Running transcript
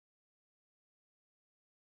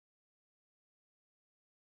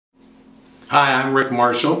Hi, I'm Rick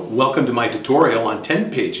Marshall. Welcome to my tutorial on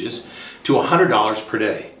 10 pages to $100 per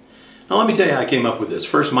day. Now let me tell you how I came up with this.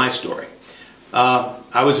 First, my story.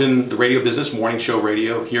 I was in the radio business, morning show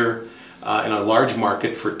radio, here in a large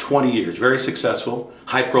market for 20 years. Very successful,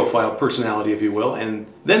 high-profile personality, if you will, and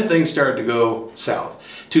then things started to go south.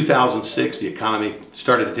 2006, the economy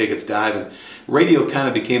started to take its dive, and radio kind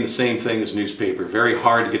of became the same thing as newspaper. Very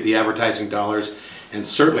hard to get the advertising dollars, and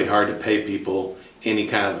certainly hard to pay people any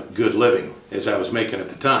kind of good living as I was making at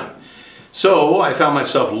the time. So I found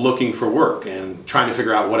myself looking for work and trying to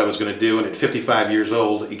figure out what I was going to do, and at 55 years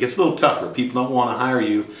old it gets a little tougher. People don't want to hire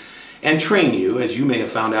you and train you, as you may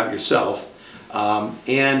have found out yourself,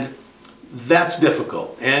 and that's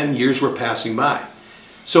difficult, and years were passing by.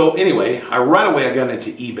 So anyway, right away I got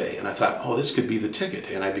into eBay, and I thought, oh, this could be the ticket,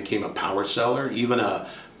 and I became a power seller, even a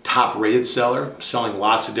top rated seller, selling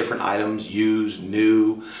lots of different items, used,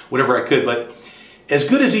 new, whatever I could. But as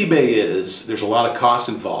good as eBay is, there's a lot of cost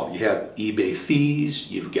involved. You have eBay fees,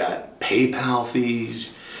 you've got PayPal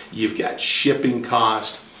fees, you've got shipping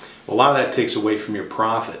cost. A lot of that takes away from your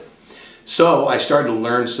profit. So I started to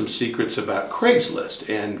learn some secrets about Craigslist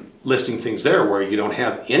and listing things there where you don't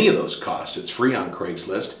have any of those costs. It's free on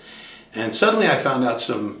Craigslist. And suddenly I found out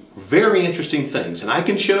some very interesting things, and I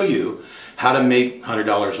can show you how to make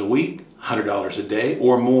 $100 a week, $100 a day,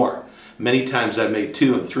 or more. Many times I've made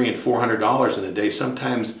 $200 and $300 and $400 in a day.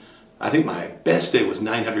 Sometimes, I think my best day was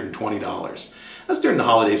 $920. That's during the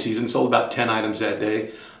holiday season, sold about 10 items that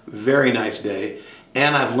day. Very nice day.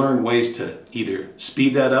 And I've learned ways to either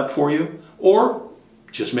speed that up for you or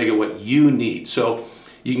just make it what you need. So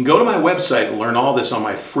you can go to my website and learn all this on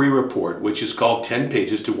my free report, which is called 10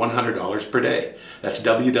 Pages to $100 per Day. That's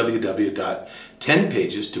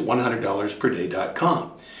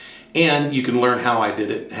www.10pages-to-100-per-day.com. And you can learn how I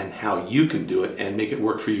did it and how you can do it and make it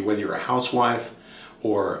work for you, whether you're a housewife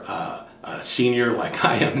or a senior like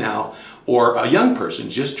I am now, or a young person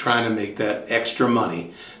just trying to make that extra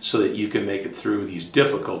money so that you can make it through these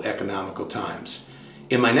difficult economical times.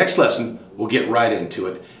 In my next lesson, we'll get right into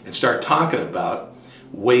it and start talking about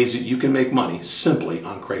ways that you can make money simply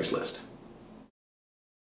on Craigslist.